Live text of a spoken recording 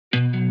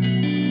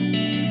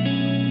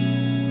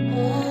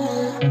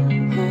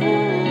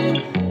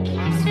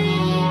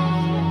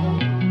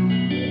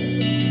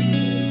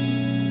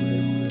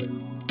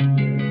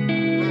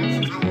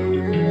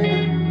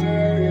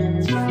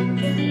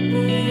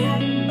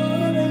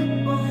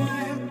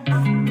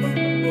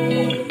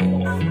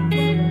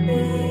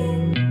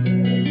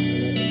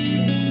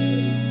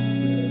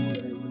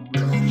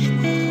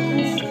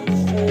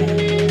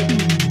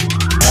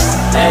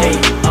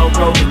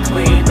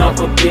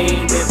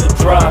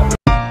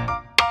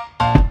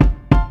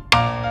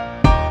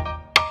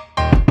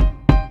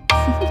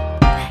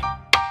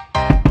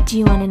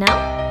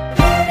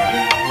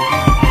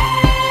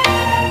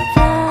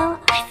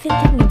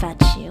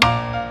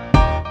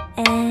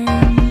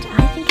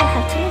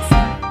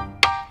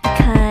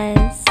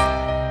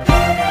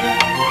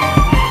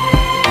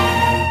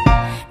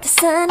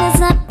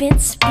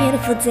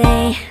beautiful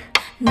day.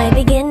 My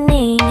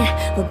beginning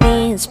will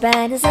be as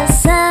bright as the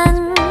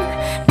sun.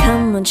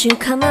 Come, won't you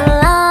come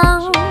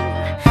along?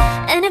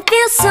 And it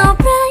feels so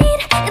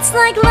bright, it's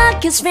like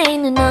luck is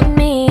raining on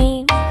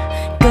me.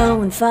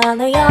 Go and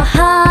follow your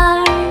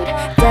heart,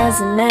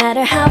 doesn't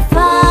matter how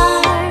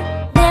far.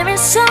 There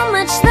is so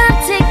much love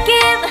to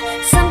give,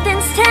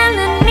 something's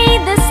telling me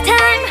this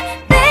time.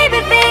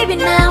 Baby, baby,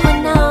 now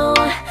I know.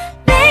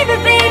 Baby,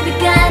 baby,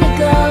 gotta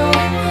go.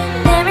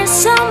 There is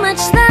so much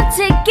love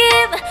to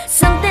give,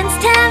 something's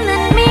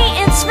telling me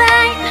it's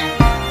right.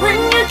 When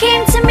you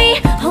came to me,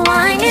 oh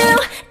I knew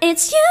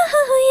it's you,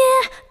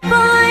 yeah,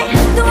 boy.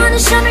 The one who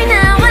showed me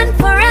now and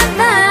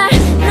forever.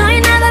 No,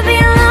 you'll never be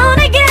alone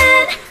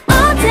again.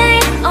 All day,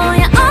 oh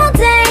yeah, all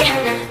day.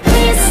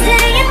 Please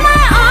stay in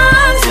my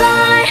arms,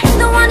 boy.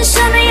 The one who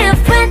showed me if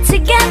we're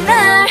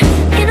together.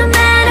 It don't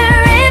matter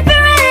if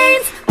it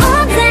rains.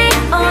 All day,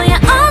 oh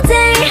yeah, all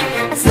day.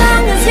 As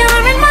long as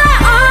you're in my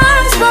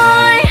arms,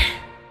 boy.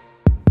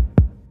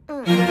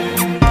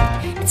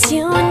 It's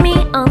you and me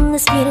on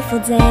this beautiful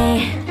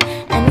day,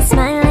 and it's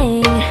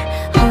smiling,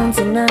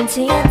 holding on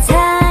to you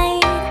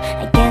tight.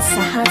 I guess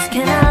our hearts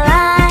can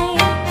align,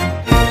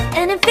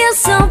 and it feels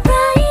so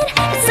bright.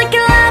 It's like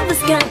your love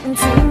has gotten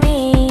to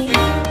me.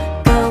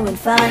 Go and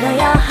follow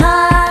your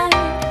heart,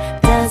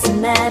 doesn't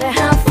matter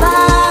how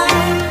far.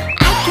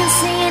 I can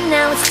see it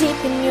now, it's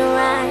deep in your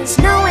eyes.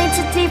 No way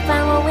to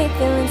define what we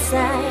feel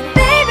inside.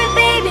 Baby,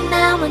 baby,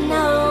 now I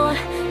know.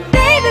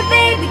 Baby,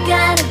 baby,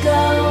 gotta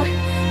go.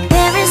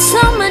 There is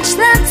so much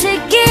love to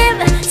give,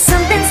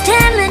 something's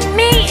telling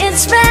me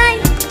it's right.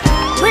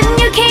 When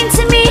you came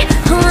to me,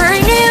 oh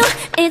I knew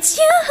it's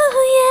you,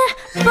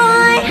 yeah,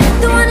 boy.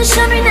 The one who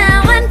showed me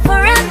now and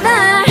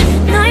forever.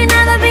 No, you'll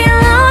never be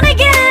alone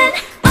again.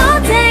 All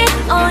day,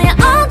 oh yeah,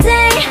 all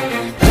day.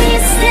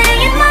 Please stay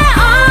in my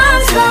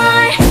arms,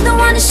 boy. The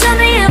one who showed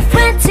me if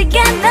we're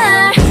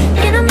together.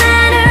 It don't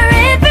matter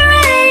if it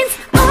rains.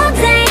 All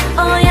day,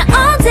 oh yeah,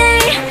 all day.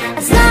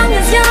 As long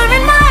as you're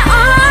in my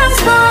arms,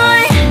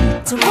 boy.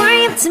 Don't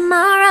worry of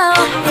tomorrow,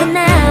 for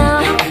now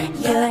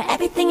you're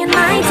everything in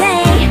my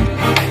day.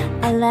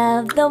 I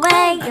love the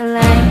way you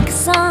like a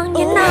song,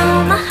 you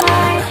know my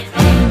heart.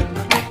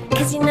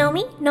 Cause you know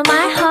me, know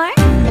my heart.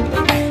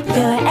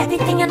 You're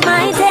everything in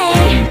my day.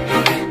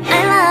 I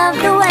love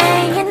the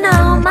way you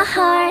know my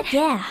heart.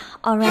 Yeah,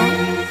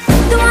 alright.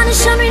 The one who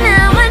showed me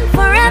now and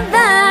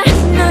forever.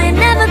 No, you'll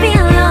never be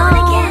alone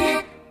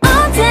again.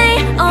 All day,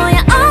 oh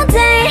yeah, all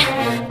day.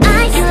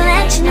 I can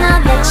let you know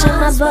that you're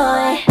my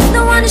boy.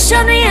 The one who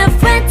showed me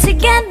if we're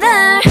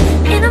together.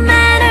 It don't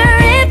matter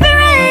if it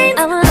rains.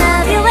 I will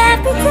love you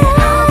every day.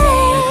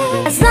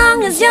 As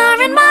long as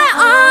you're in my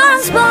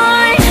arms,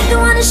 boy. The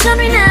one who showed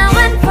me now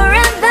and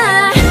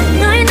forever.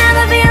 No, you'll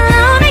never be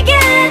alone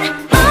again.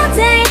 All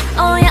day,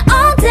 oh yeah,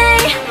 all day.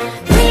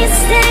 Please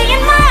stay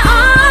in my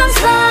arms,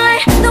 boy.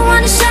 The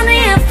one who showed me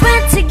if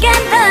we're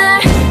together.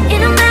 It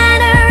don't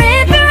matter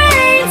if it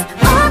rains.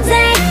 All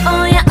day,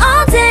 oh yeah,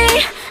 all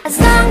day. As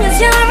long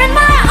as you're in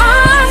my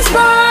arms,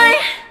 boy.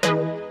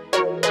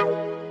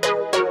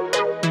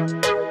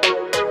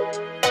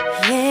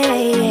 Yeah,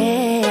 yeah.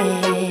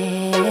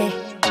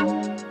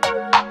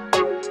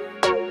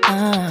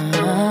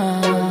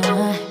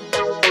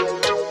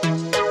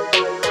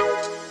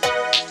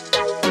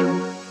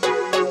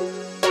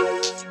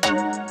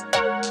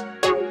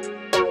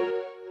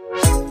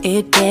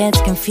 It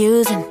gets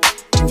confusing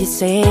when you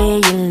say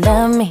you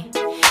love me,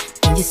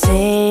 when you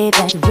say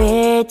that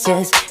we're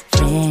just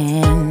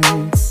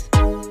friends.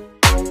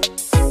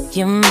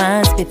 You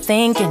must be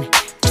thinking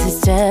this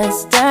is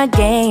just a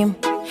game.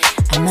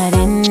 I'm not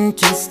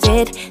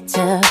interested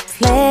to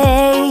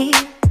play.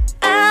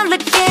 I'm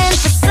looking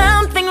for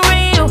something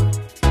real.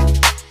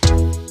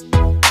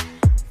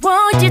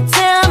 Won't you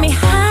tell me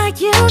how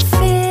you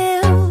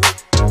feel?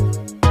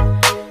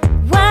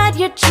 What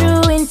your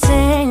true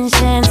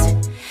intentions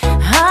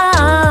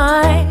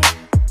are?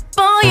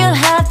 Boy,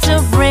 you'll have to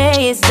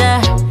raise the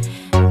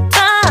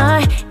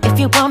bar if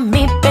you want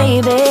me,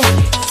 baby.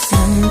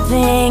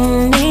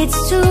 Something needs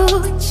to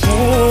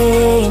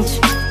change.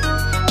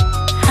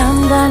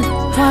 I'm done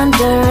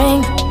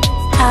wondering,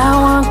 I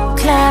want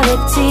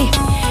clarity.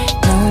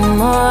 No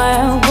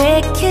more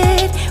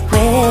wicked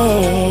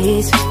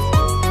ways.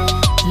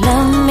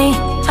 Love me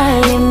or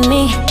leave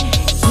me,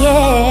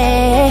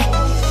 yeah.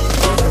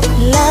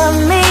 Love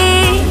me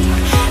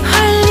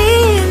or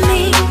leave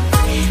me,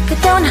 but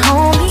don't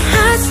hold me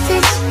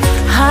hostage,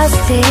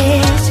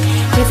 hostage.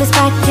 With this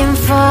back and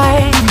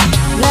forth.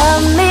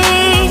 Love me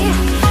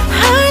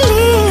or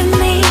leave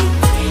me,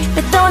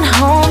 but don't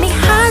hold me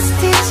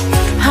hostage,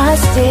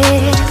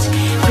 hostage.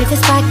 With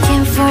this back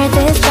and forth,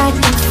 this back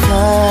and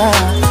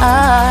forth.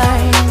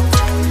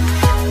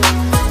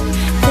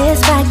 This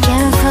back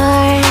and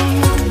forth.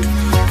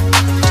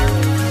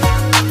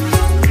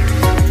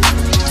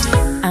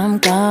 I'm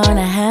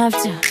gonna have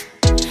to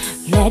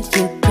let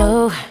you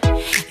go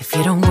if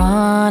you don't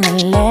wanna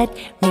let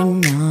me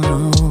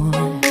know.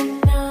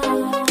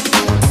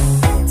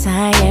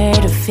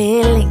 Tired of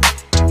feeling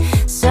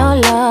so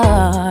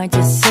low,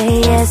 just say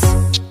yes.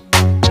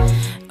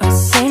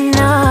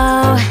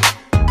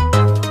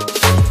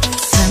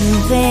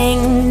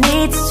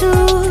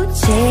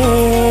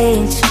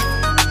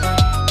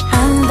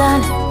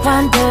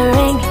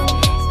 wondering.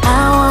 I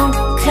want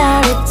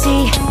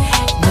clarity,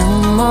 no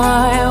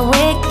more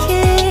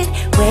wicked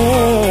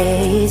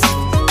ways.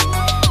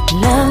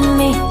 Love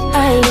me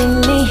or leave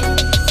me,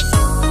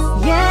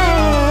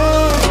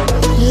 yeah.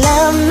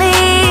 Love me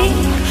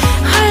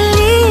or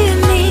leave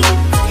me,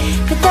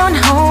 but don't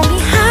hold me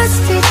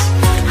hostage,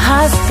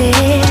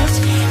 hostage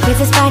with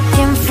this back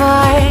and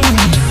forth.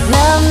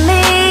 Love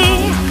me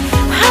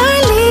or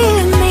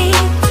leave me,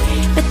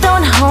 but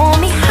don't hold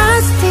me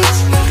hostage,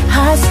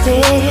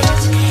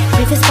 hostage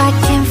with this back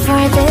and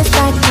forth, this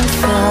back and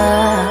forth.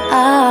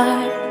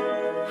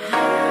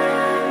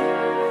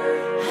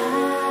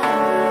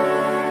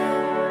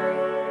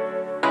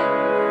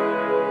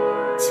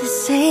 Just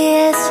say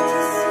yes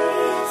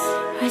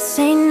or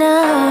say no.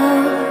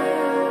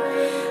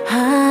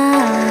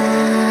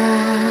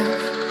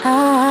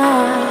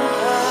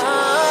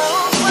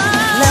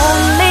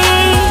 Love me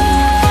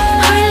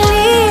or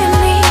leave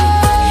me,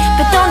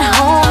 but don't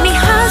hold me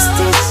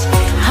hostage,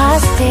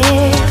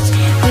 hostage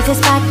with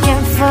this back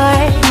and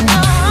forth.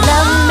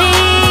 Love me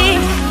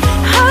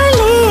or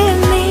leave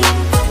me,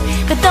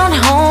 but don't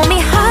hold me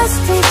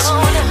hostage,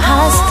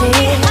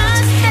 hostage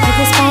with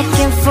this back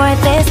and forth,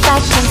 this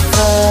back and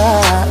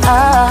forth,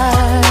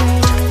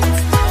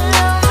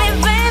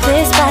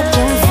 this back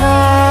and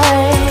forth.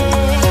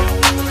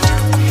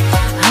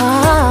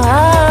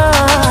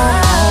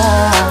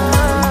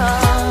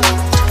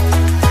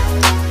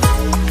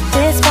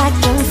 This back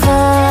and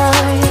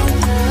forth.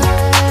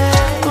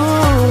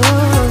 Ooh.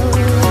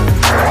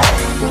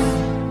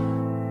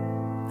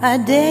 I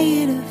dare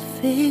you to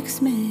fix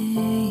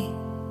me.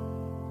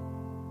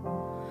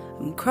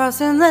 I'm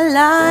crossing the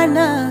line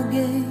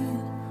again,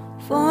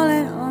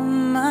 falling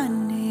on my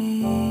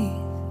knees.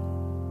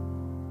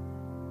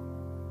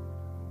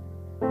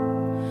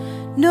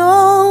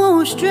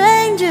 No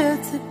stranger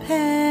to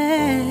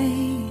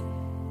pain,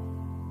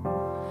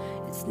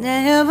 it's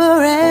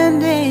never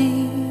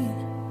ending,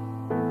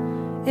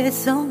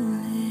 it's only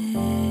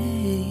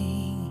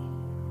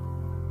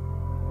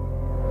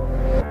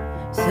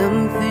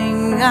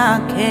something I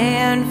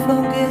can't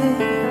forget.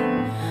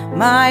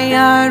 My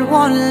heart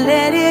won't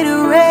let it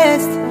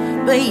rest,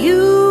 but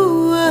you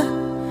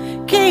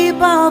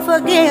keep on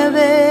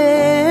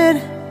forgiving.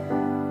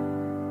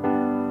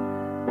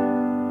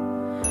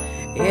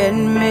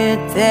 Admit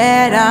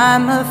that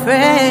I'm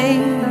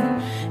afraid.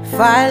 If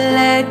I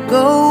let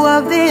go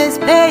of this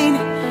pain,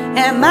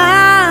 am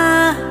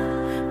I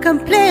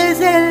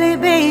completely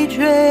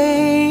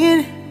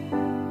betrayed?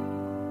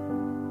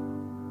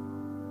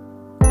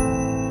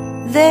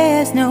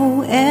 There's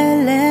no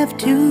air left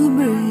to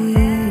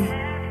breathe.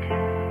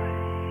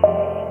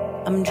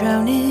 I'm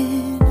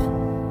drowning,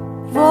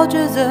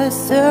 vultures are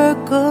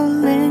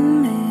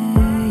circling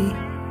me.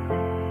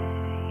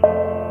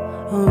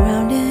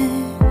 Around it,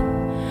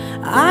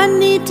 I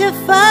need to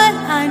fight,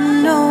 I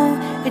know.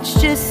 It's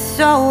just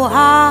so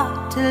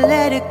hard to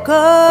let it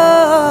go.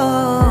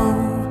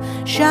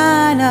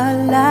 Shine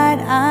a light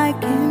I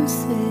can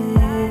see.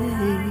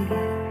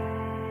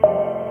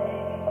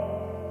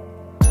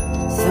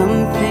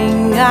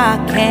 Something I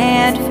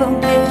can't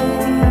forget.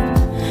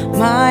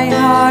 My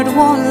heart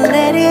won't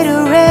let it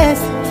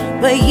rest,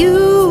 but you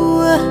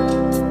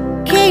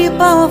keep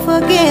on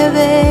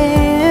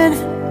forgiving.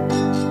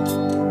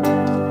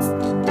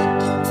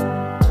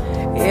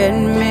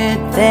 Admit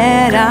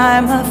that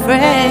I'm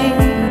afraid.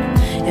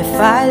 If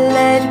I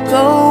let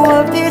go